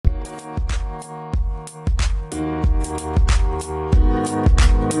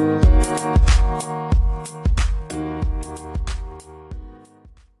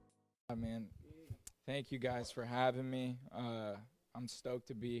Thank you guys for having me. I'm stoked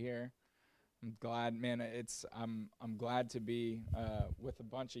to be here. I'm glad, man. I'm glad to be with a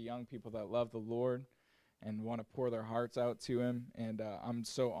bunch of young people that love the Lord and want to pour their hearts out to Him. And I'm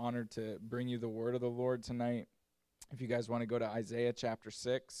so honored to bring you the word of the Lord tonight. If you guys want to go to Isaiah chapter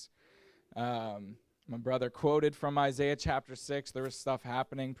 6, my brother quoted from Isaiah chapter 6. There was stuff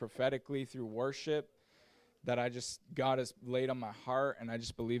happening prophetically through worship that God has laid on my heart, and I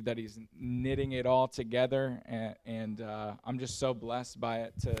just believe that He's knitting it all together, and I'm just so blessed by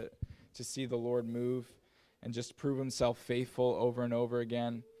it to see the Lord move and just prove Himself faithful over and over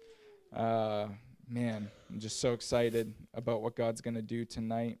again. Man, I'm just so excited about what God's going to do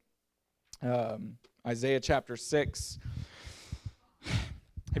tonight. Isaiah chapter 6.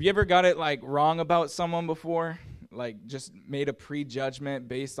 Have you ever got it wrong about someone before? Just made a prejudgment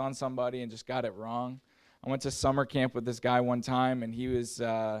based on somebody and just got it wrong? I went to summer camp with this guy one time, and he was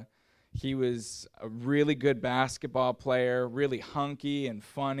a really good basketball player, really hunky and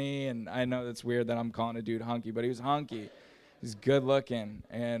funny. And I know that's weird that I'm calling a dude hunky, but he was hunky. He was good looking,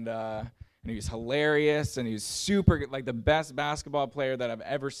 and he was hilarious, and he was super good, the best basketball player that I've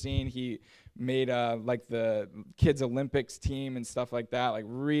ever seen. He made the kids Olympics team and stuff like that,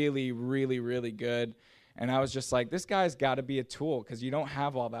 really, really, really good. And I was just like, this guy's got to be a tool, because you don't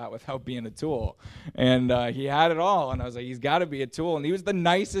have all that without being a tool. And he had it all, and I was like, he's got to be a tool. And he was the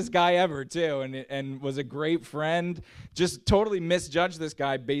nicest guy ever, too, and was a great friend. Just totally misjudged this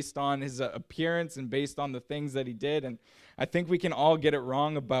guy based on his appearance and based on the things that he did. And I think we can all get it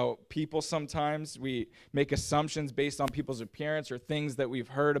wrong about people sometimes. We make assumptions based on people's appearance or things that we've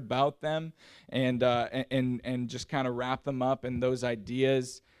heard about them, and just kind of wrap them up in those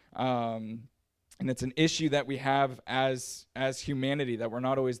ideas. And it's an issue that we have as humanity, that we're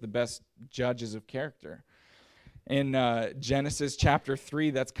not always the best judges of character. In Genesis chapter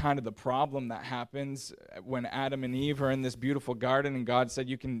 3, that's kind of the problem that happens when Adam and Eve are in this beautiful garden, and God said,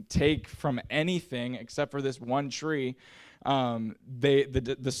 you can take from anything except for this one tree.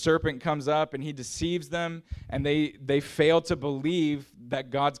 The serpent comes up and he deceives them, and they fail to believe that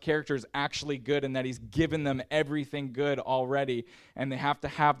God's character is actually good and that He's given them everything good already, and they have to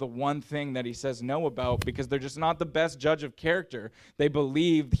have the one thing that He says no about, because they're just not the best judge of character. They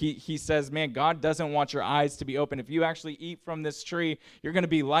believe he says, man, God doesn't want your eyes to be open. If you actually eat from this tree, you're going to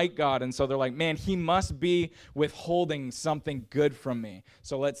be like God. And so they're like, man, He must be withholding something good from me.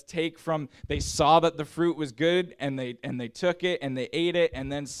 So let's take from. They saw that the fruit was good, and they took it and they ate it,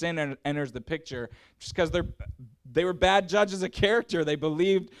 and then sin enters the picture just because they were bad judges of character. They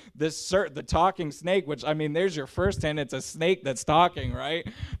believed the talking snake, which, I mean, there's your first hint. It's a snake that's talking, right?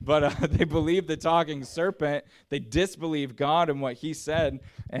 But they believed the talking serpent. They disbelieve God and what He said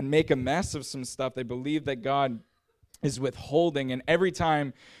and make a mess of some stuff. They believe that God is withholding, and every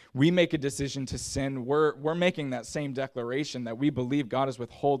time we make a decision to sin, we're making that same declaration that we believe God is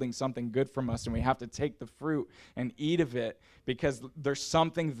withholding something good from us, and we have to take the fruit and eat of it because there's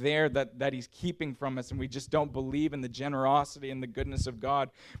something there that He's keeping from us, and we just don't believe in the generosity and the goodness of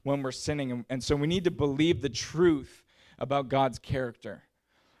God when we're sinning. And so we need to believe the truth about God's character.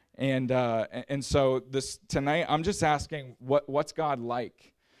 And so tonight, I'm just asking, what's God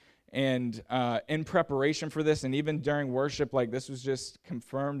like? And in preparation for this, and even during worship, this was just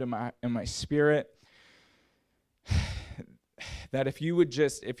confirmed in my spirit, that if you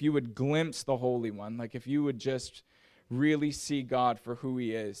would glimpse the Holy One, if you would just really see God for who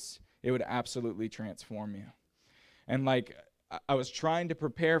He is, it would absolutely transform you. And I was trying to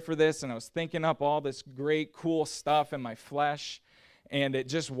prepare for this, and I was thinking up all this great, cool stuff in my flesh, and it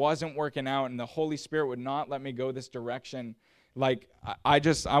just wasn't working out, and the Holy Spirit would not let me go this direction. I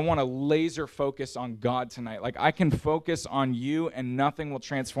want to laser focus on God tonight. I can focus on you and nothing will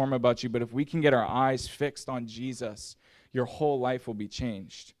transform about you, but if we can get our eyes fixed on Jesus, your whole life will be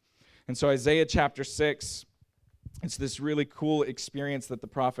changed. And so Isaiah chapter 6, it's this really cool experience that the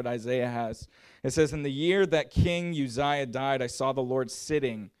prophet Isaiah has. It says, in the year that King Uzziah died, I saw the Lord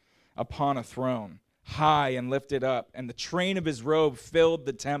sitting upon a throne, high and lifted up, and the train of His robe filled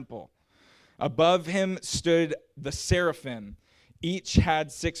the temple. Above Him stood the seraphim. Each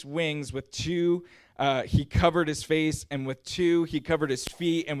had 6 wings. With 2 He covered His face, and with 2 He covered His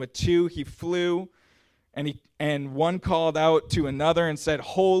feet, and with 2 He flew. And one called out to another and said,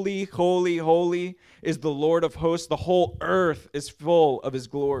 Holy, holy, holy is the Lord of hosts. The whole earth is full of His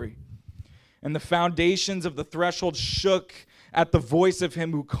glory. And the foundations of the threshold shook at the voice of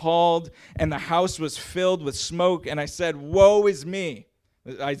Him who called, and the house was filled with smoke. And I said, woe is me.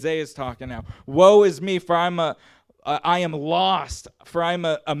 Isaiah is talking now. Woe is me, for I am lost, for I am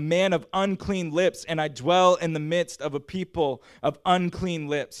a man of unclean lips, and I dwell in the midst of a people of unclean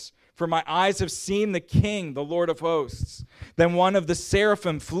lips. for my eyes have seen the King, the Lord of hosts. Then one of the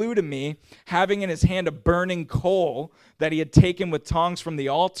seraphim flew to me, having in his hand a burning coal that he had taken with tongs from the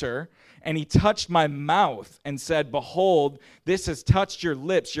altar, and he touched my mouth and said, behold, this has touched your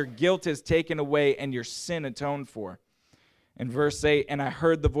lips, your guilt is taken away, and your sin atoned for. In verse 8, and I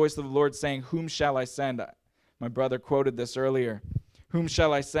heard the voice of the Lord saying, whom shall I send? My brother quoted this earlier. Whom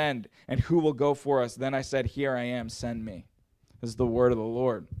shall I send, and who will go for us? Then I said, here I am, send me. This is the word of the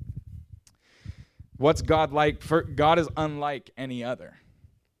Lord. What's God like? God is unlike any other.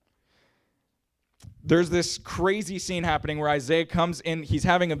 There's this crazy scene happening where Isaiah comes in, he's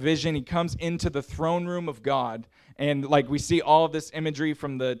having a vision, he comes into the throne room of God, and like we see all of this imagery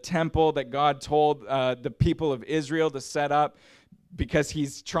from the temple that God told the people of Israel to set up, because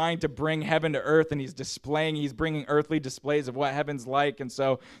he's trying to bring heaven to earth, and he's bringing earthly displays of what heaven's like. And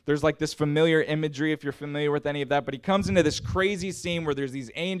so there's like this familiar imagery, if you're familiar with any of that. But he comes into this crazy scene where there's these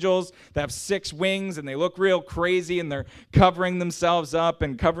angels that have 6 wings, and they look real crazy, and they're covering themselves up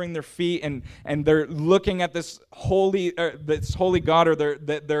and covering their feet, and they're looking at this holy God, or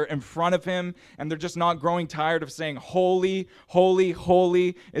they're in front of him, and they're just not growing tired of saying, holy, holy,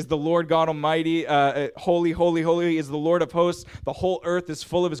 holy is the Lord God Almighty. Holy, holy, holy is the Lord of hosts. The whole earth is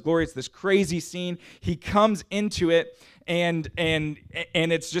full of his glory. It's this crazy scene. He comes into it, and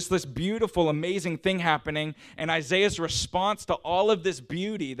it's just this beautiful, amazing thing happening. And Isaiah's response to all of this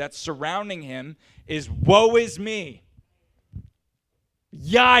beauty that's surrounding him is, woe is me.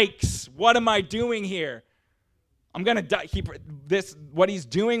 Yikes, what am I doing here? I'm going to die. What he's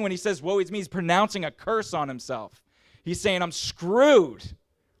doing when he says, woe is me, he's pronouncing a curse on himself. He's saying, I'm screwed.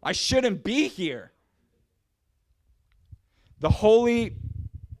 I shouldn't be here.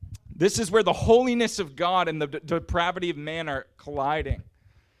 This is where the holiness of God and the depravity of man are colliding,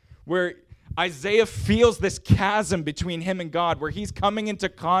 where Isaiah feels this chasm between him and God, where he's coming into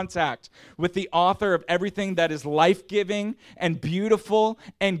contact with the author of everything that is life-giving and beautiful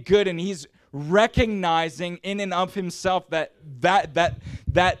and good, and he's recognizing in and of himself that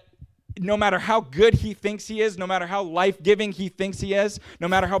no matter how good he thinks he is, no matter how life-giving he thinks he is, no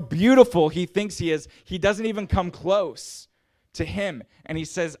matter how beautiful he thinks he is, he doesn't even come close to him. And he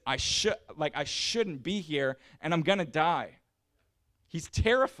says, I shouldn't be here, and I'm going to die. He's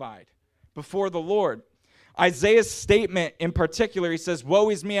terrified before the Lord. Isaiah's statement in particular, he says,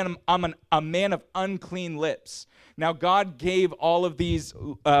 woe is me, and I'm a man of unclean lips. Now, God gave all of these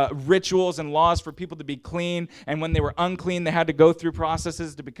rituals and laws for people to be clean, and when they were unclean, they had to go through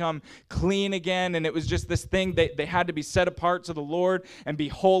processes to become clean again, and it was just this thing that they had to be set apart to the Lord and be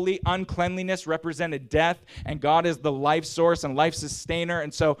holy. Uncleanliness represented death, and God is the life source and life sustainer,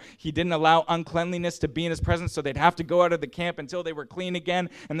 and so he didn't allow uncleanliness to be in his presence, so they'd have to go out of the camp until they were clean again,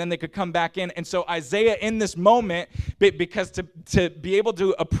 and then they could come back in. And so Isaiah, in this moment, because to be able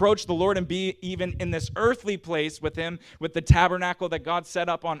to approach the Lord and be even in this earthly place with him, with the tabernacle that God set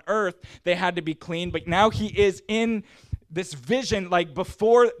up on earth, they had to be clean. But now he is in this vision, like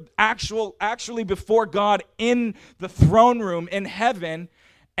actually before God in the throne room in heaven,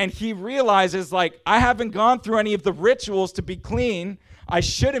 and he realizes, like, I haven't gone through any of the rituals to be clean. I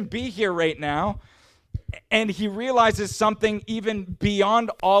shouldn't be here right now. And he realizes something even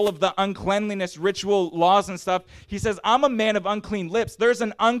beyond all of the uncleanliness ritual laws and stuff. He says, I'm a man of unclean lips. There's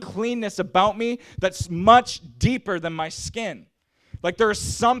an uncleanness about me that's much deeper than my skin. Like, there's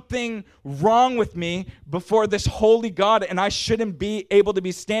something wrong with me before this holy God, and I shouldn't be able to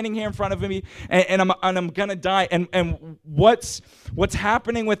be standing here in front of him, and I'm gonna die. And what's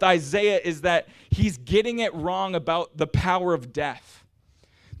happening with Isaiah is that he's getting it wrong about the power of death.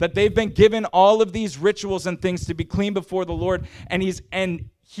 That they've been given all of these rituals and things to be clean before the Lord, and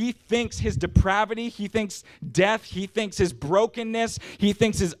he thinks his depravity, he thinks death, he thinks his brokenness, he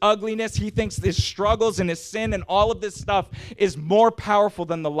thinks his ugliness, he thinks his struggles and his sin and all of this stuff is more powerful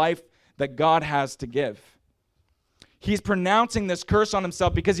than the life that God has to give. He's pronouncing this curse on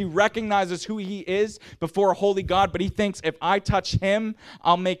himself because he recognizes who he is before a holy God, but he thinks, if I touch him,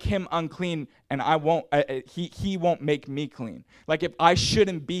 I'll make him unclean, and I won't. He won't make me clean. Like, if I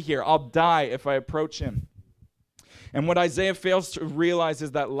shouldn't be here, I'll die if I approach him. And what Isaiah fails to realize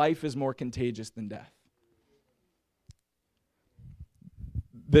is that life is more contagious than death.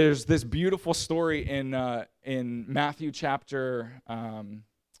 There's this beautiful story in Matthew chapter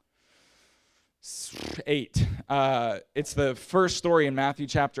 8. It's the first story in Matthew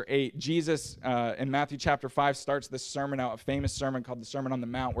chapter 8. Jesus in Matthew chapter 5 starts this sermon out, a famous sermon called the Sermon on the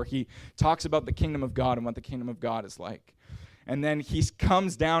Mount, where he talks about the kingdom of God and what the kingdom of God is like. And then he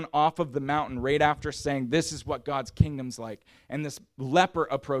comes down off of the mountain right after saying, this is what God's kingdom's like. And this leper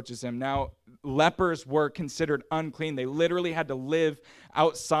approaches him. Now, lepers were considered unclean. They literally had to live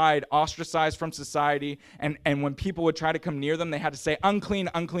outside, ostracized from society. And when people would try to come near them, they had to say, unclean,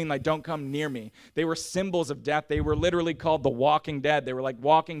 unclean, like don't come near me. They were symbols of death. They were literally called the walking dead. They were like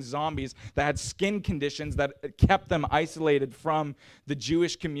walking zombies that had skin conditions that kept them isolated from the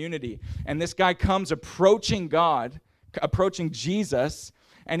Jewish community. And this guy comes approaching God, approaching Jesus,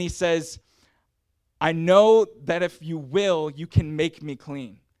 and he says, I know that if you will, you can make me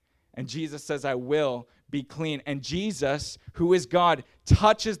clean. And Jesus says, I will be clean. And Jesus, who is God,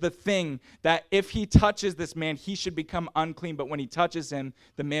 touches the thing that if he touches this man, he should become unclean. But when he touches him,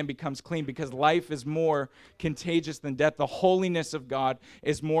 the man becomes clean, because life is more contagious than death. The holiness of God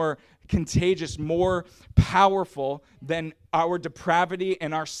is more contagious, more powerful than our depravity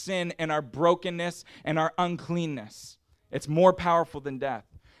and our sin and our brokenness and our uncleanness. It's more powerful than death.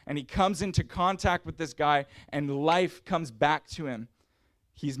 And he comes into contact with this guy, and life comes back to him.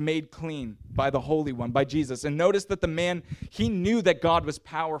 He's made clean by the Holy One, by Jesus. And notice that the man, he knew that God was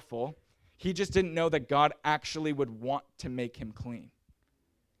powerful. He just didn't know that God actually would want to make him clean.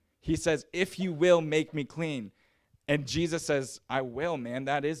 He says, if you will, make me clean. And Jesus says, I will, man.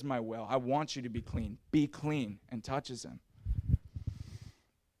 That is my will. I want you to be clean. Be clean. And touches him.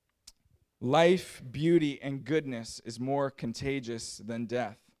 Life, beauty, and goodness is more contagious than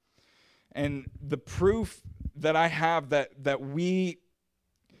death. And the proof that I have that we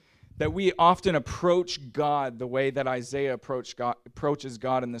often approach God the way that Isaiah approaches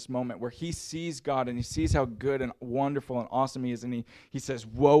God in this moment, where he sees God and he sees how good and wonderful and awesome he is, and he says,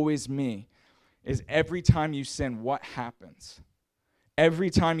 woe is me, is every time you sin, what happens?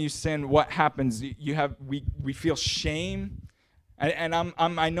 Every time you sin, what happens? We feel shame, and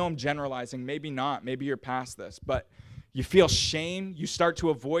I know I'm generalizing, maybe not, maybe you're past this, but you feel shame. You start to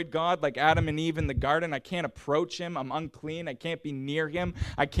avoid God like Adam and Eve in the garden. I can't approach him. I'm unclean. I can't be near him.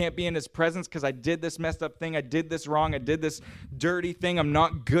 I can't be in his presence because I did this messed up thing. I did this wrong. I did this dirty thing. I'm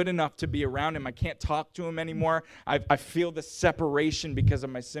not good enough to be around him. I can't talk to him anymore. I feel the separation because of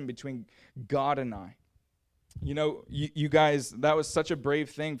my sin between God and I. You know, you guys, that was such a brave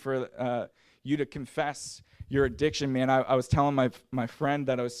thing for you to confess your addiction, man. I was telling my friend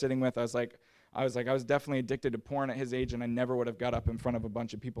that I was sitting with, I was definitely addicted to porn at his age, and I never would have got up in front of a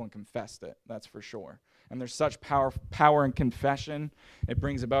bunch of people and confessed it. That's for sure. And there's such power in confession. It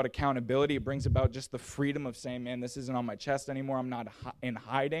brings about accountability. It brings about just the freedom of saying, man, this isn't on my chest anymore. I'm not in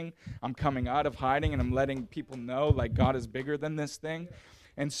hiding. I'm coming out of hiding, and I'm letting people know, like, God is bigger than this thing.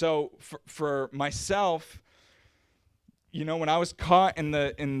 And so for myself, you know, when I was caught in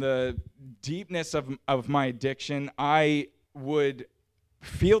the deepness of my addiction, I would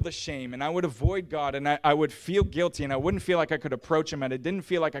feel the shame, and I would avoid God, and I would feel guilty, and I wouldn't feel like I could approach him, and I didn't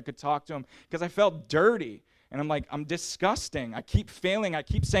feel like I could talk to him because I felt dirty. And I'm like, I'm disgusting. I keep failing. I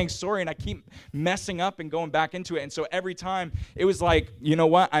keep saying sorry, and I keep messing up and going back into it. And so every time it was like, you know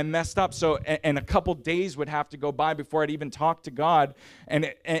what? I messed up. So, and a couple days would have to go by before I'd even talk to God.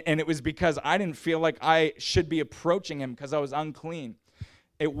 And it was because I didn't feel like I should be approaching him because I was unclean.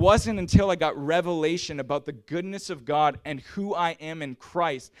 It wasn't until I got revelation about the goodness of God and who I am in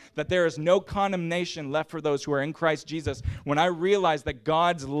Christ, that there is no condemnation left for those who are in Christ Jesus. When I realized that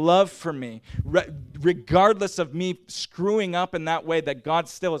God's love for me, regardless of me screwing up in that way, that God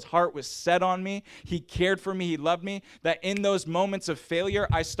still, his heart was set on me. He cared for me. He loved me. That in those moments of failure,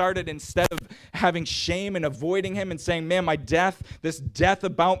 I started, instead of having shame and avoiding him and saying, man, this death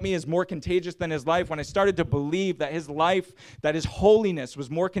about me is more contagious than his life. When I started to believe that his life, that his holiness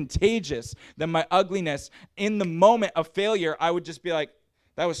was more contagious than my ugliness, in the moment of failure, I would just be like,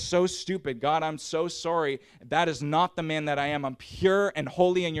 that was so stupid. God, I'm so sorry. That is not the man that I am. I'm pure and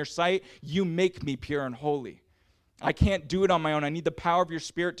holy in your sight. You make me pure and holy. I can't do it on my own. I need the power of your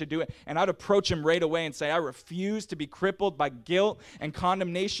Spirit to do it. And I'd approach him right away and say, I refuse to be crippled by guilt and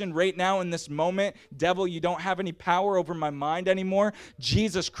condemnation right now in this moment. Devil, you don't have any power over my mind anymore.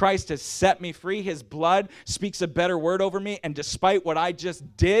 Jesus Christ has set me free. His blood speaks a better word over me. And despite what I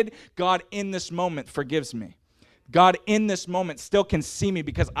just did, God in this moment forgives me. God in this moment still can see me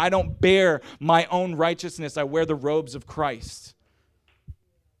because I don't bear my own righteousness. I wear the robes of Christ.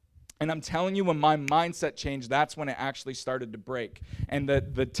 And I'm telling you, when my mindset changed, that's when it actually started to break. And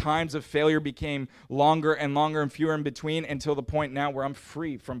the times of failure became longer and longer and fewer in between, until the point now where I'm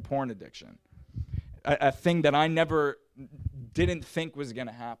free from porn addiction. A thing that I never didn't think was going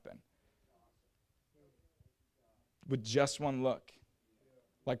to happen. With just one look.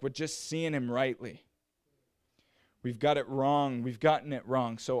 Like with just seeing him rightly. We've got it wrong. We've gotten it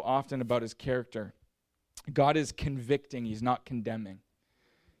wrong so often about his character. God is convicting. He's not condemning.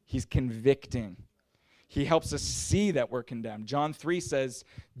 He's convicting. He helps us see that we're condemned. John 3 says,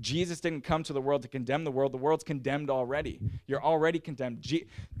 Jesus didn't come to the world to condemn the world. The world's condemned already. You're already condemned.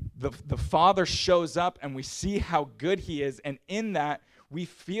 The Father shows up, and we see how good he is, and in that, we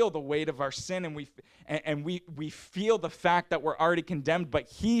feel the weight of our sin, and we feel the fact that we're already condemned, but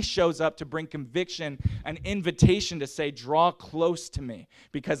he shows up to bring conviction, an invitation to say, draw close to me,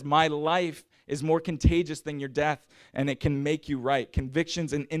 because my life is more contagious than your death, and it can make you right.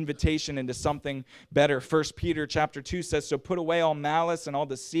 Conviction's an invitation into something better. 1 Peter chapter 2 says, so put away all malice and all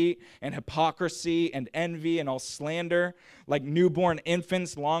deceit and hypocrisy and envy and all slander. Like newborn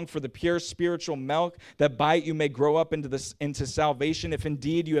infants, long for the pure spiritual milk, that by it you may grow up into salvation, if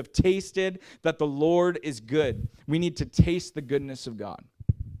indeed you have tasted that the Lord is good. We need to taste the goodness of God.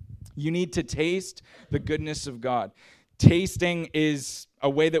 You need to taste the goodness of God. Tasting is a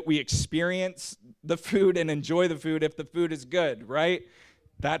way that we experience the food and enjoy the food if the food is good, right?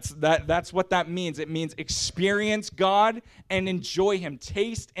 That's what that means. It means experience God and enjoy him.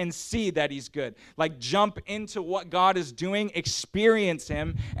 Taste and see that he's good. Like jump into what God is doing, experience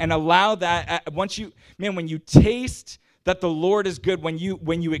him, and allow that. When you taste that the Lord is good, when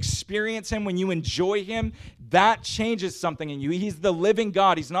you experience him, when you enjoy him, that changes something in you. He's the living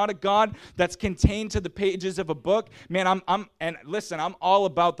God. He's not a God that's contained to the pages of a book. Man, and listen, I'm all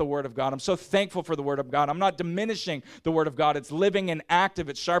about the Word of God. I'm so thankful for the Word of God. I'm not diminishing the Word of God. It's living and active.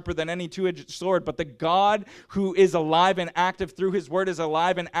 It's sharper than any two-edged sword. But the God who is alive and active through his Word is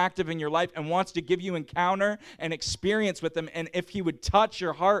alive and active in your life and wants to give you encounter and experience with him. And if he would touch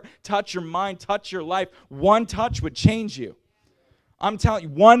your heart, touch your mind, touch your life, one touch would change you. I'm telling you,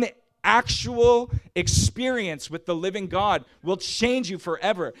 one actual experience with the living God will change you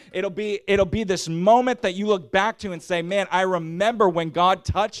forever. It'll be this moment that you look back to and say, man, I remember when God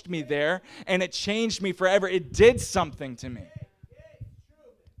touched me there and it changed me forever. It did something to me.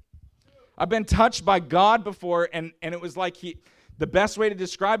 I've been touched by God before, and it was like the best way to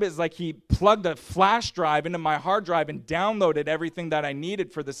describe it is like he plugged a flash drive into my hard drive and downloaded everything that I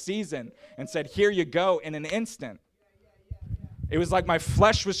needed for the season and said, here you go, in an instant. It was like my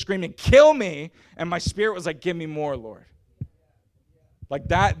flesh was screaming, kill me, and my spirit was like, give me more, Lord. Like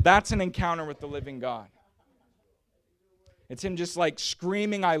that's an encounter with the living God. It's him just like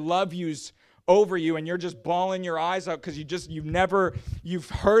screaming, I love yous over you, and you're just bawling your eyes out because you've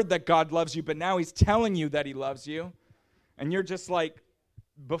heard that God loves you, but now he's telling you that he loves you, and you're just like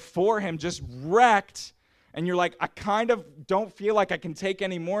before him, just wrecked, and you're like, I kind of don't feel like I can take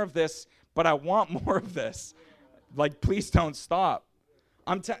any more of this, but I want more of this. Like, please don't stop.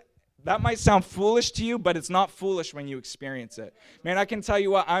 That might sound foolish to you, but it's not foolish when you experience it. Man, I can tell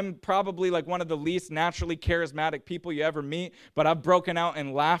you what, I'm probably like one of the least naturally charismatic people you ever meet, but I've broken out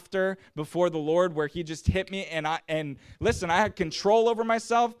in laughter before the Lord where he just hit me, and listen, I had control over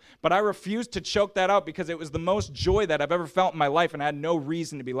myself, but I refused to choke that out because it was the most joy that I've ever felt in my life, and I had no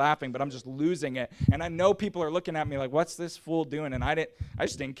reason to be laughing, but I'm just losing it. And I know people are looking at me like, what's this fool doing? And I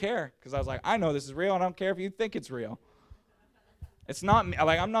just didn't care because I was like, I know this is real, and I don't care if you think it's real. It's not me.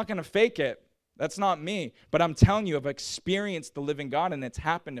 Like, I'm not going to fake it. That's not me. But I'm telling you, I've experienced the living God, and it's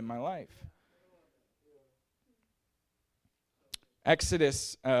happened in my life.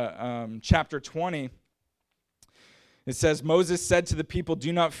 Exodus chapter 20, it says, Moses said to the people,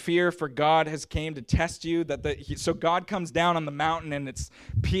 do not fear, for God has came to test you. So God comes down on the mountain, and it's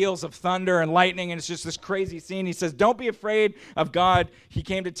peals of thunder and lightning, and it's just this crazy scene. He says, don't be afraid of God. He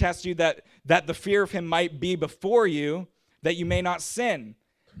came to test you that the fear of him might be before you, that you may not sin.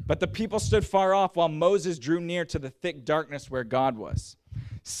 But the people stood far off while Moses drew near to the thick darkness where God was.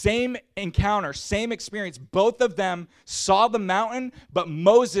 Same encounter, same experience. Both of them saw the mountain, but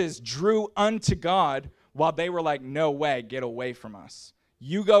Moses drew unto God while they were like, no way, get away from us.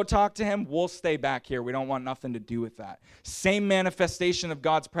 You go talk to him, we'll stay back here. We don't want nothing to do with that. Same manifestation of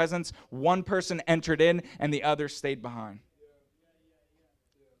God's presence. One person entered in and the other stayed behind.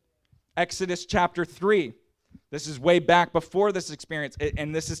 Exodus chapter 3. This is way back before this experience,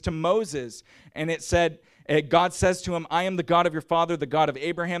 and this is to Moses. And it said, God says to him, I am the God of your father, the God of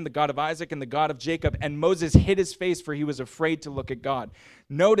Abraham, the God of Isaac, and the God of Jacob. And Moses hid his face, for he was afraid to look at God.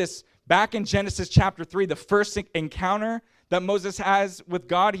 Notice, back in Genesis chapter 3, the first encounter that Moses has with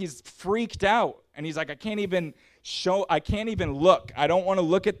God, he's freaked out. And he's like, I can't even look. I don't want to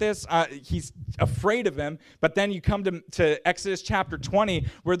look at this. He's afraid of him. But then you come to Exodus chapter 20,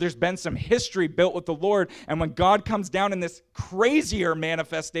 where there's been some history built with the Lord. And when God comes down in this crazier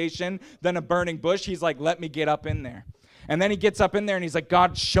manifestation than a burning bush, he's like, let me get up in there. And then he gets up in there and he's like,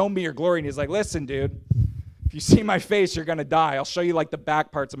 God, show me your glory. And he's like, listen, dude, if you see my face, you're going to die. I'll show you like the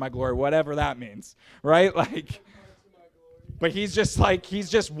back parts of my glory, whatever that means, right? Like, But he's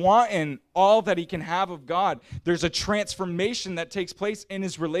just wanting all that he can have of God. There's a transformation that takes place in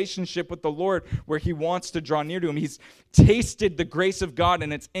his relationship with the Lord where he wants to draw near to him. He's tasted the grace of God,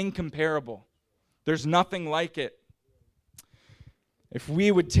 and it's incomparable. There's nothing like it. If we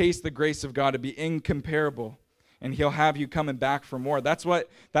would taste the grace of God, it'd be incomparable. And he'll have you coming back for more. That's what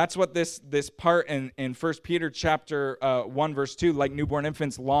this part in 1 Peter chapter 1, verse 2, like newborn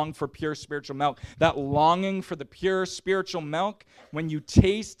infants long for pure spiritual milk. That longing for the pure spiritual milk, when you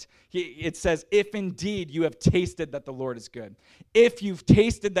taste, it says, if indeed you have tasted that the Lord is good. If you've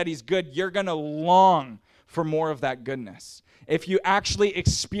tasted that he's good, you're going to long for more of that goodness. If you actually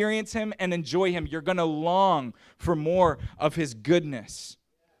experience him and enjoy him, you're going to long for more of his goodness.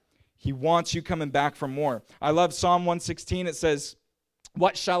 He wants you coming back for more. I love Psalm 116. It says,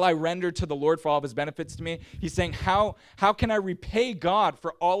 what shall I render to the Lord for all of his benefits to me? He's saying, how can I repay God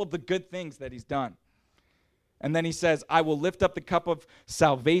for all of the good things that he's done? And then he says, I will lift up the cup of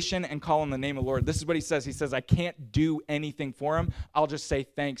salvation and call on the name of the Lord. This is what he says. He says, I can't do anything for him. I'll just say,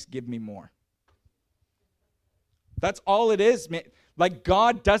 thanks, give me more. That's all it is, man. Like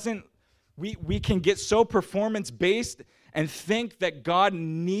God doesn't, we can get so performance-based and think that God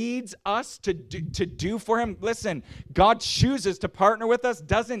needs us to do for him. Listen, God chooses to partner with us,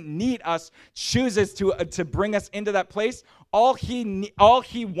 doesn't need us, chooses to bring us into that place. All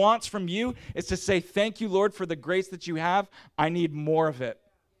he wants from you is to say, thank you, Lord, for the grace that you have. I need more of it.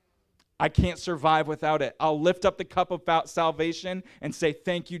 I can't survive without it. I'll lift up the cup of salvation and say,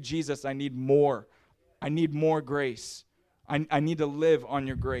 thank you, Jesus. I need more. I need more grace. I need to live on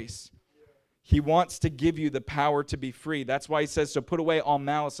your grace. He wants to give you the power to be free. That's why he says, so put away all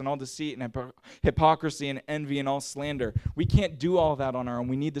malice and all deceit and hypocrisy and envy and all slander. We can't do all that on our own.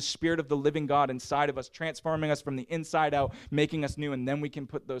 We need the Spirit of the living God inside of us, transforming us from the inside out, making us new, and then we can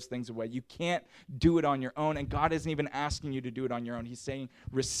put those things away. You can't do it on your own, and God isn't even asking you to do it on your own. He's saying,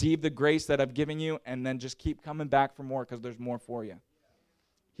 receive the grace that I've given you, and then just keep coming back for more because there's more for you.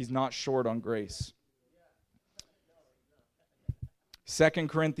 He's not short on grace. 2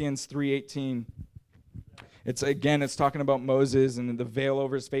 Corinthians 3:18. It's talking about Moses and the veil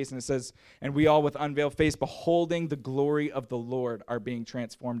over his face, and it says, and we all with unveiled face, beholding the glory of the Lord, are being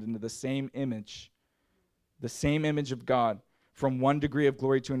transformed into the same image of God, from one degree of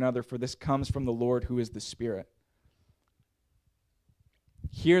glory to another, for this comes from the Lord who is the Spirit.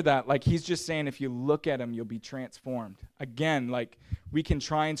 Hear that, like he's just saying, if you look at him, you'll be transformed. Again, like we can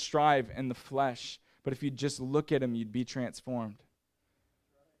try and strive in the flesh, but if you just look at him, you'd be transformed.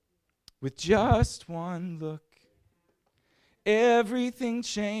 With just one look, everything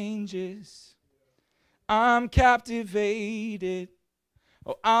changes. I'm captivated.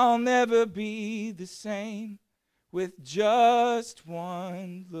 Oh, I'll never be the same. With just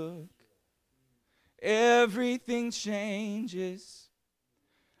one look, everything changes.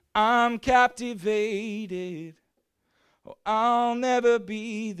 I'm captivated. Oh, I'll never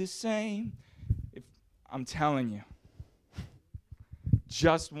be the same. I'm telling you.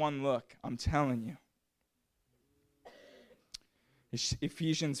 Just one look, I'm telling you.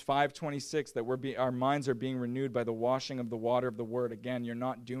 Ephesians 5:26, that our minds are being renewed by the washing of the water of the word. Again, you're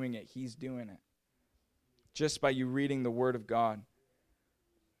not doing it, he's doing it. Just by you reading the word of God.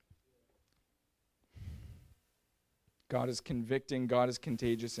 God is convicting, God is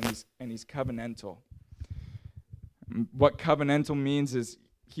contagious, and he's covenantal. What covenantal means is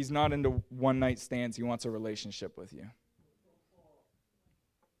he's not into one-night stands, he wants a relationship with you.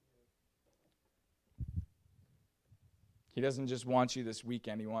 He doesn't just want you this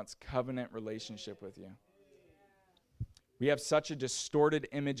weekend. He wants covenant relationship with you. We have such a distorted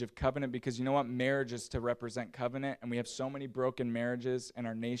image of covenant because you know what? Marriage is to represent covenant, and we have so many broken marriages in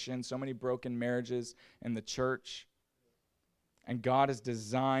our nation, so many broken marriages in the church. And God has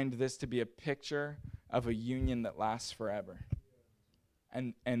designed this to be a picture of a union that lasts forever.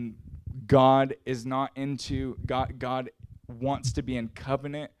 And God is not into, God wants to be in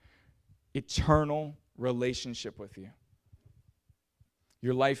covenant, eternal relationship with you.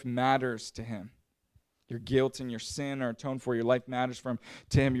 Your life matters to him. Your guilt and your sin are atoned for. Your life matters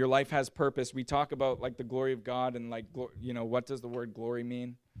to him. Your life has purpose. We talk about like the glory of God and like, what does the word glory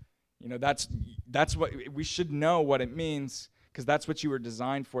mean? That's what we should know what it means because that's what you were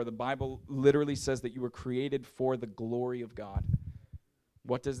designed for. The Bible literally says that you were created for the glory of God.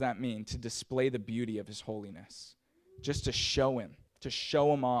 What does that mean? To display the beauty of his holiness. Just to show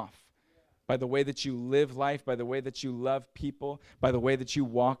him off. By the way that you live life, by the way that you love people, by the way that you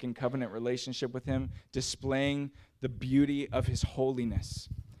walk in covenant relationship with him, displaying the beauty of his holiness.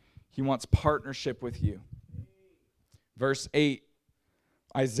 He wants partnership with you. Verse 8,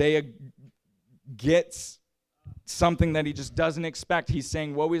 Isaiah gets something that he just doesn't expect. He's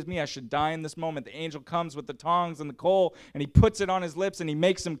saying, woe is me, I should die in this moment. The angel comes with the tongs and the coal, and he puts it on his lips, and he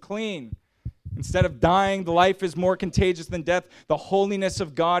makes him clean. Instead of dying, the life is more contagious than death. The holiness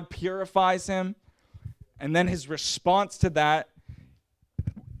of God purifies him. And then his response to that,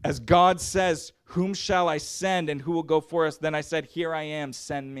 as God says, whom shall I send and who will go for us? Then I said, here I am,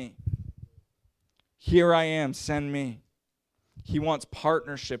 send me. Here I am, send me. He wants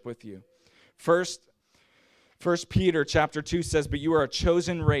partnership with you. First Peter chapter 2 says, but you are a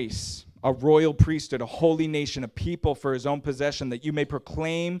chosen race, a royal priesthood, a holy nation, a people for his own possession, that you may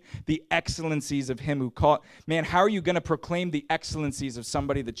proclaim the excellencies of him who called. Man, how are you going to proclaim the excellencies of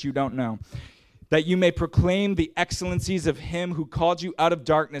somebody that you don't know? That you may proclaim the excellencies of him who called you out of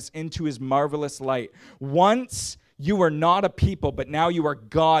darkness into his marvelous light. Once you were not a people, but now you are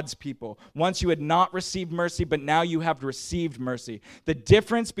God's people. Once you had not received mercy, but now you have received mercy. The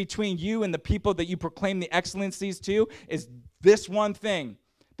difference between you and the people that you proclaim the excellencies to is this one thing,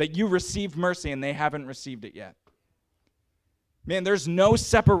 that you received mercy and they haven't received it yet. Man, there's no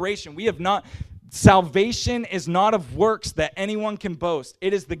separation. Salvation is not of works that anyone can boast.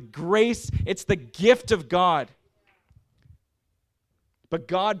 It is the grace, it's the gift of God. But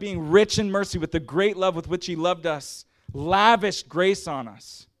God, being rich in mercy with the great love with which he loved us, lavished grace on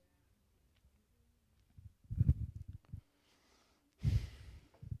us.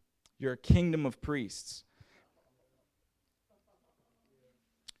 You're a kingdom of priests.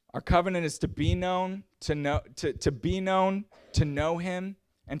 Our covenant is to be known, to know him,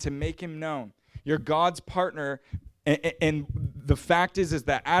 and to make him known. You're God's partner. And the fact is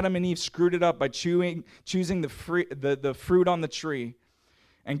that Adam and Eve screwed it up by choosing the fruit on the tree.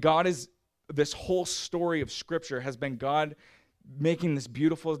 And God is, this whole story of Scripture has been God making this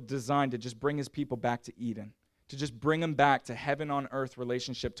beautiful design to just bring his people back to Eden, to just bring them back to heaven on earth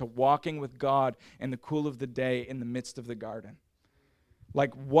relationship, to walking with God in the cool of the day in the midst of the garden.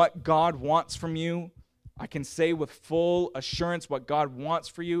 Like what God wants from you, I can say with full assurance, what God wants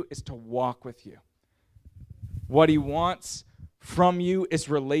for you is to walk with you. What he wants from you is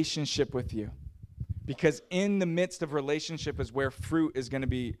relationship with you. Because in the midst of relationship is where fruit is going to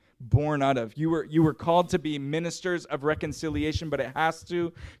be born out of. You were called to be ministers of reconciliation, but it has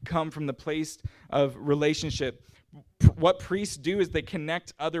to come from the place of relationship. What priests do is they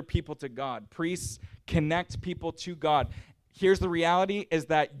connect other people to God. Priests connect people to God. Here's the reality is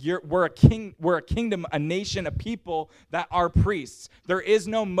that we're a kingdom, a nation, a people that are priests. There is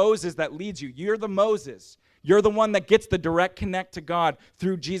no Moses that leads you. You're the Moses. You're the one that gets the direct connect to God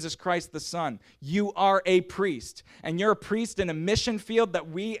through Jesus Christ the Son. You are a priest, and you're a priest in a mission field that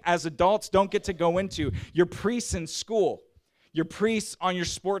we as adults don't get to go into. You're priests in school. You're priests on your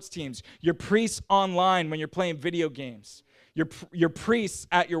sports teams. You're priests online when you're playing video games. You're priests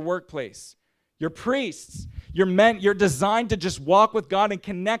at your workplace. You're priests. You're designed to just walk with God and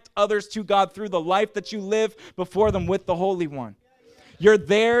connect others to God through the life that you live before them with the Holy One. You're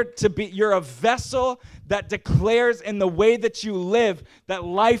there to be, you're a vessel that declares in the way that you live that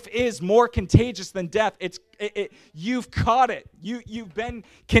life is more contagious than death. You've caught it. You've been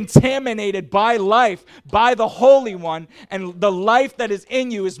contaminated by life, by the Holy One, and the life that is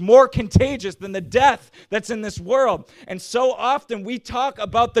in you is more contagious than the death that's in this world. And so often we talk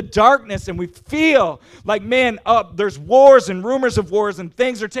about the darkness and we feel like, man, there's wars and rumors of wars and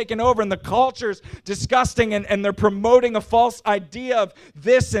things are taking over and the culture's disgusting and they're promoting a false idea of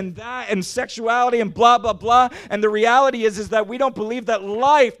this and that and sexuality and blah, blah, blah. And the reality is that we don't believe that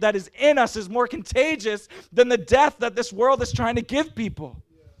life that is in us is more contagious than the death that this world is trying to give people.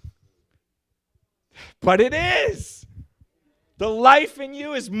 But it is. The life in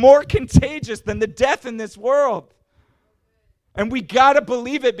you is more contagious than the death in this world. And we got to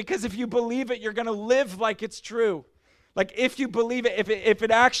believe it, because if you believe it, you're going to live like it's true. Like if you believe it,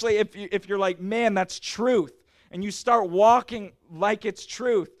 if you're like, man, that's truth, and you start walking like it's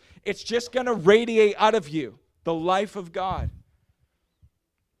truth, it's just going to radiate out of you the life of God.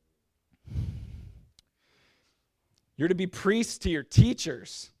 You're to be priests to your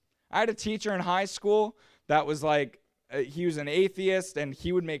teachers. I had a teacher in high school that was like, he was an atheist, and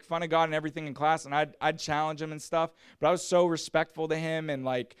he would make fun of God and everything in class, and I'd challenge him and stuff. But I was so respectful to him and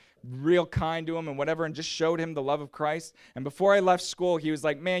like real kind to him and whatever, and just showed him the love of Christ. And before I left school, he was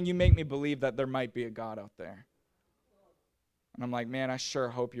like, man, you make me believe that there might be a God out there. And I'm like, man, I sure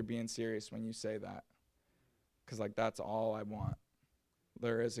hope you're being serious when you say that. Because like that's all I want.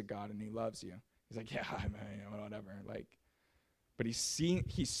 There is a God and he loves you. He's like, yeah, I mean, whatever. Like, but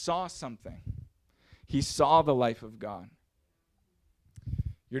he saw something. He saw the life of God.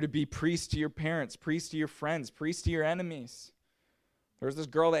 You're to be priests to your parents, priests to your friends, priests to your enemies. There was this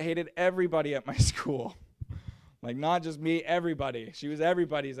girl that hated everybody at my school. Like, not just me, everybody. She was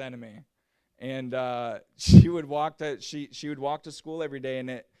everybody's enemy. And she would walk to school every day, and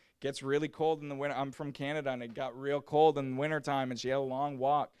it gets really cold in the winter. I'm from Canada, and it got real cold in the wintertime, and she had a long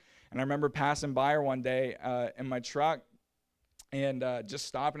walk. And I remember passing by her one day in my truck and just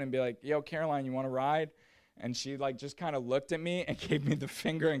stopping and be like, yo, Caroline, you want to ride? And she like just kind of looked at me and gave me the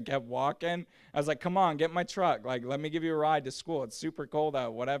finger and kept walking. I was like, come on, get in my truck. Like, let me give you a ride to school. It's super cold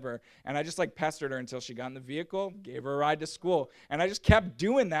out, whatever. And I just like pestered her until she got in the vehicle, gave her a ride to school. And I just kept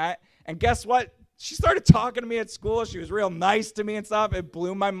doing that. And guess what? She started talking to me at school. She was real nice to me and stuff. It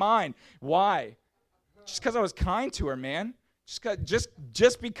blew my mind. Why? Just because I was kind to her, man.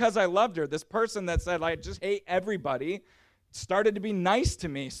 Just because I loved her. This person that said, I just hate everybody, started to be nice to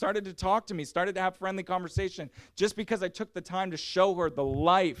me, started to talk to me, started to have friendly conversation, just because I took the time to show her the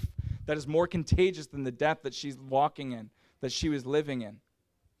life that is more contagious than the death that she's walking in, that she was living in.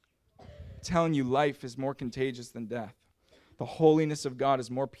 I'm telling you, life is more contagious than death. The holiness of God is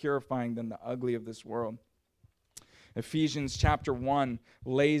more purifying than the ugly of this world. Ephesians chapter 1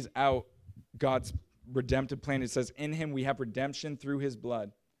 lays out God's redemptive plan. It says, in him we have redemption through his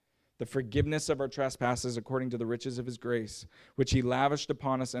blood, the forgiveness of our trespasses according to the riches of his grace, which he lavished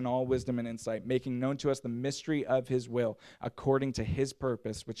upon us in all wisdom and insight, making known to us the mystery of his will, according to his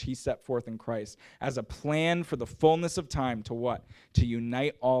purpose, which he set forth in Christ, as a plan for the fullness of time to what? To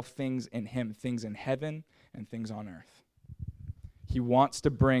unite all things in him, things in heaven and things on earth. He wants to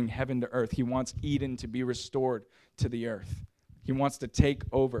bring heaven to earth. He wants Eden to be restored to the earth. He wants to take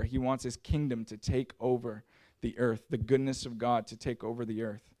over. He wants his kingdom to take over the earth, the goodness of God to take over the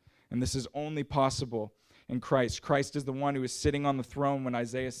earth. And this is only possible in Christ. Christ is the one who is sitting on the throne when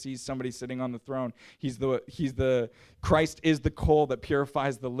Isaiah sees somebody sitting on the throne. Christ is the coal that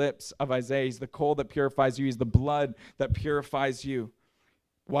purifies the lips of Isaiah. He's the coal that purifies you. He's the blood that purifies you.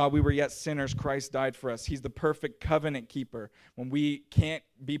 While we were yet sinners, Christ died for us. He's the perfect covenant keeper. When we can't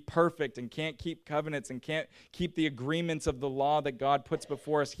be perfect and can't keep covenants and can't keep the agreements of the law that God puts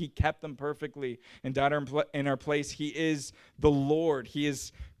before us, he kept them perfectly and died in our place. He is the Lord. He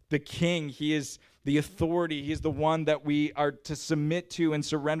is the King. He is the authority. He is the one that we are to submit to and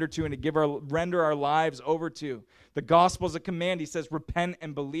surrender to and to render our lives over to. The gospel is a command. He says, repent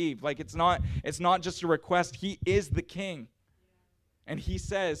and believe. Like it's not just a request. He is the King. And he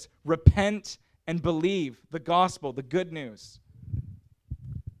says, repent and believe the gospel, the good news.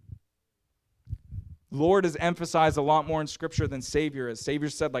 Lord is emphasized a lot more in Scripture than Savior is. Savior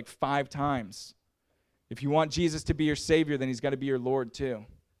said like 5 times. If you want Jesus to be your Savior, then he's got to be your Lord too.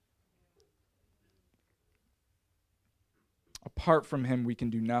 Apart from him, we can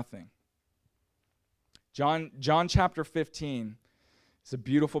do nothing. John chapter 15 is a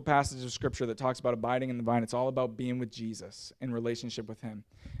beautiful passage of Scripture that talks about abiding in the vine. It's all about being with Jesus in relationship with him.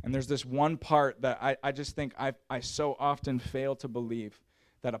 And there's this one part that I just think I so often fail to believe,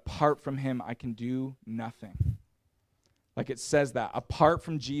 that apart from him, I can do nothing. Like it says that, apart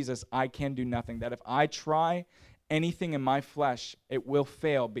from Jesus, I can do nothing. That if I try anything in my flesh, it will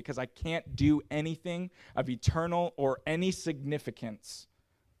fail because I can't do anything of eternal or any significance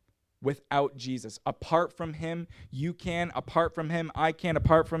without Jesus. Apart from him, you can. Apart from him, I can.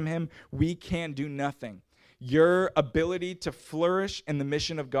 Apart from him, we can do nothing. Your ability to flourish in the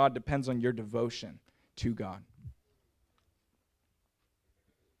mission of God depends on your devotion to God.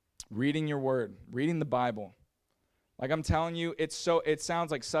 Reading your word, reading the Bible. Like I'm telling you, it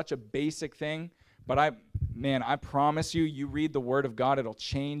sounds like such a basic thing, but I promise you, you read the word of God, it'll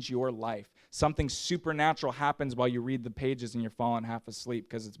change your life. Something supernatural happens while you read the pages and you're falling half asleep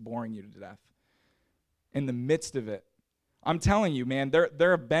because it's boring you to death. In the midst of it. I'm telling you, man,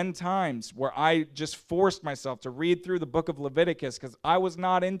 there have been times where I just forced myself to read through the book of Leviticus because I was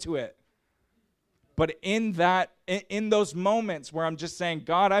not into it. But in those moments where I'm just saying,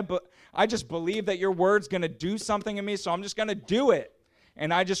 God, I just believe that your word's going to do something in me, so I'm just going to do it.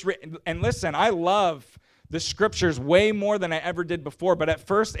 And and listen, I love the scriptures way more than I ever did before, but at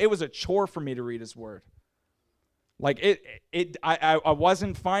first it was a chore for me to read his word. Like I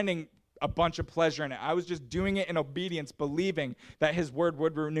wasn't finding a bunch of pleasure in it. I was just doing it in obedience, believing that his word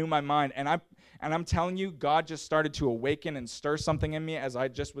would renew my mind. And I'm telling you, God just started to awaken and stir something in me as I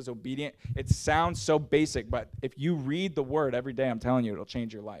just was obedient. It sounds so basic, but if you read the word every day, I'm telling you, it'll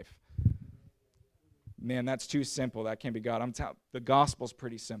change your life. Man, that's too simple. That can't be God. The gospel's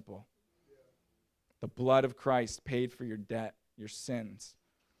pretty simple. The blood of Christ paid for your debt, your sins.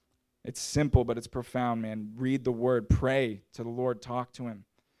 It's simple, but it's profound, man. Read the word. Pray to the Lord. Talk to him.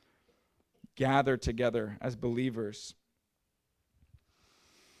 Gather together as believers.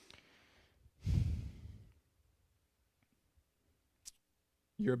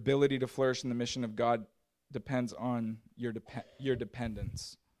 Your ability to flourish in the mission of God depends on your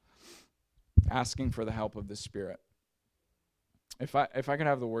dependence. Asking for the help of the Spirit. If I could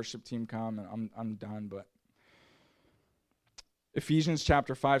have the worship team come, and I'm done, but Ephesians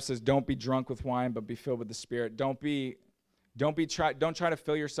chapter 5 says, "Don't be drunk with wine, but be filled with the Spirit." Don't try to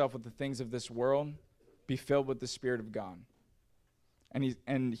fill yourself with the things of this world. Be filled with the Spirit of God.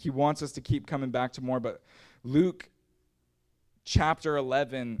 And he wants us to keep coming back to more, but Luke chapter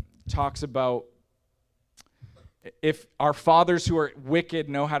 11 talks about, if our fathers who are wicked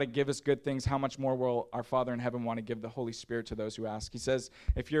know how to give us good things, how much more will our Father in heaven want to give the Holy Spirit to those who ask? He says,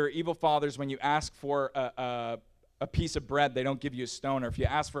 if you're evil fathers, when you ask for a piece of bread, they don't give you a stone, or if you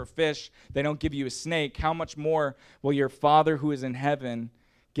ask for a fish, they don't give you a snake, how much more will your Father who is in heaven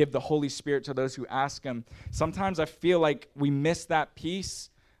give the Holy Spirit to those who ask him? Sometimes I feel like we miss that piece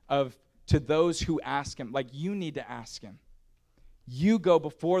of, to those who ask him. Like, you need to ask him. You go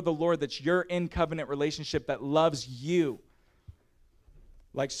before the Lord, that you're in covenant relationship, that loves you.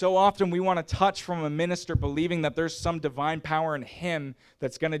 Like, so often we want to touch from a minister believing that there's some divine power in him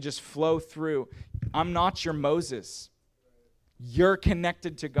that's going to just flow through. I'm not your Moses. You're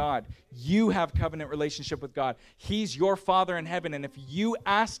connected to God. You have covenant relationship with God. He's your Father in heaven. And if you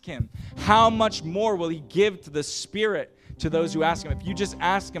ask him, how much more will he give to the Spirit to those who ask him? If you just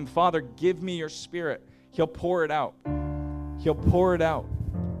ask him, Father, give me your Spirit, he'll pour it out. He'll pour it out.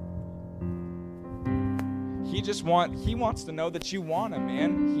 He wants to know that you want him,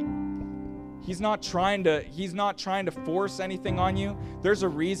 man. He's not trying to force anything on you. There's a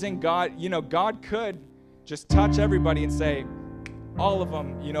reason God could just touch everybody and say, all of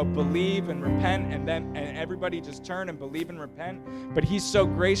them, believe and repent, and everybody just turn and believe and repent. But he's so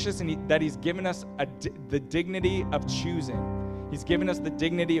gracious that he's given us the dignity of choosing. He's given us the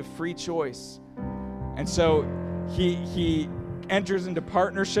dignity of free choice. And so he enters into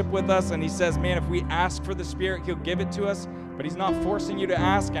partnership with us, and he says, man, if we ask for the Spirit, he'll give it to us. But he's not forcing you to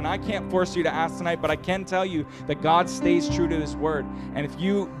ask, and I can't force you to ask tonight, but I can tell you that God stays true to his word. And if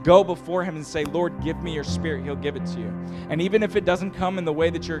you go before him and say, Lord, give me your Spirit, he'll give it to you. And even if it doesn't come in the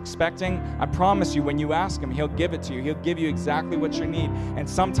way that you're expecting, I promise you, when you ask him, he'll give it to you. He'll give you exactly what you need. And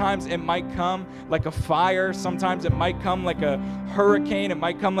sometimes it might come like a fire. Sometimes it might come like a hurricane. It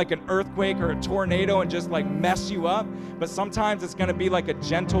might come like an earthquake or a tornado and just like mess you up. But sometimes it's going to be like a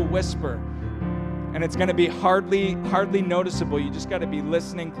gentle whisper. And it's going to be hardly noticeable. You just got to be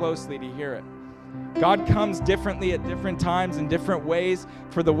listening closely to hear it. God comes differently at different times in different ways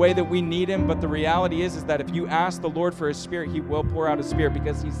for the way that we need him. But the reality is that if you ask the Lord for his Spirit, he will pour out his Spirit,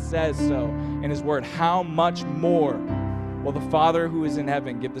 because he says so in his word. How much more will the Father who is in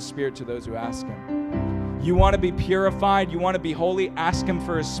heaven give the Spirit to those who ask him? You want to be purified? You want to be holy? Ask him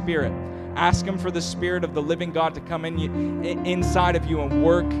for his Spirit. Ask him for the Spirit of the living God to come inside of you and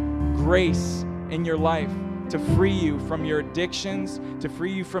work grace in your life, to free you from your addictions, to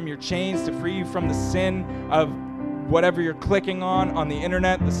free you from your chains, to free you from the sin of whatever you're clicking on the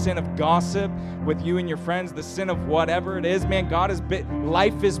internet, the sin of gossip with you and your friends, the sin of whatever it is. Man,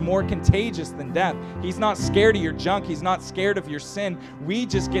 life is more contagious than death. He's not scared of your junk. He's not scared of your sin. We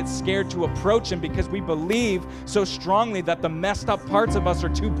just get scared to approach him because we believe so strongly that the messed up parts of us are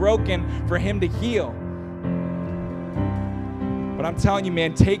too broken for him to heal. But I'm telling you,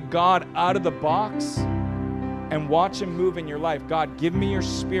 man, take God out of the box and watch him move in your life. God, give me your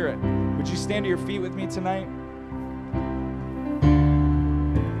Spirit. Would you stand to your feet with me tonight?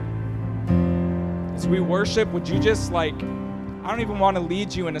 As we worship, would you just I don't even want to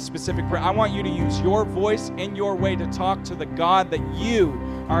lead you in a specific prayer. I want you to use your voice in your way to talk to the God that you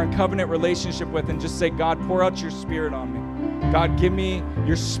are in covenant relationship with, and just say, God, pour out your Spirit on me. God, give me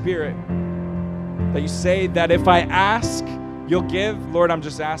your Spirit. That you say that if I ask, you'll give. Lord, I'm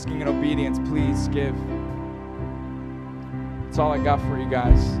just asking in obedience. Please give. That's all I got for you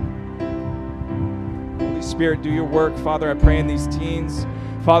guys. Holy Spirit, do your work. Father, I pray in these teens.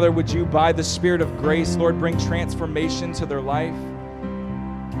 Father, would you, by the Spirit of grace, Lord, bring transformation to their life.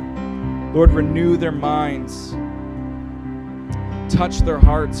 Lord, renew their minds. Touch their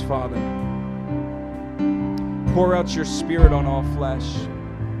hearts, Father. Pour out your Spirit on all flesh.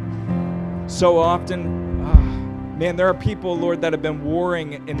 So often, man, there are people, Lord, that have been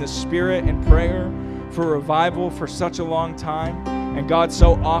warring in the Spirit and prayer for revival for such a long time. And God,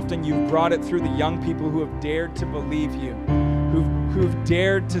 so often you've brought it through the young people who have dared to believe you, who've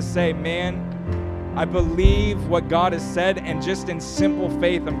dared to say, man, I believe what God has said, and just in simple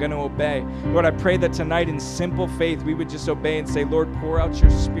faith, I'm going to obey. Lord, I pray that tonight in simple faith, we would just obey and say, Lord, pour out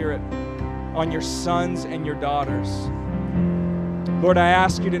your Spirit on your sons and your daughters. Lord, I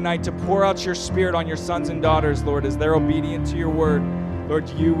ask you tonight to pour out your Spirit on your sons and daughters, Lord, as they're obedient to your word. Lord,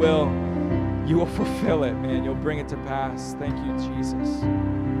 you will you will fulfill it, man. You'll bring it to pass. Thank you, Jesus.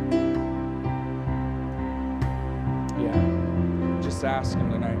 Yeah. Just ask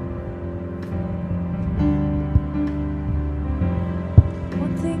him tonight.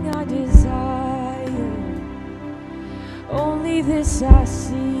 One thing I desire, only this I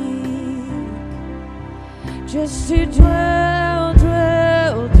seek, just to dwell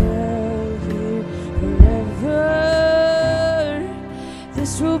here forever.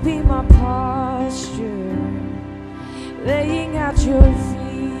 This will be my posture, laying at your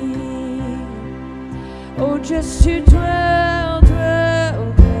feet. Oh, just to dwell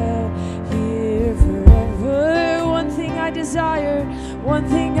here forever. One thing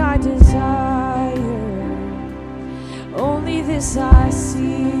I desire, only this I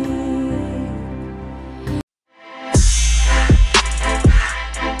seek.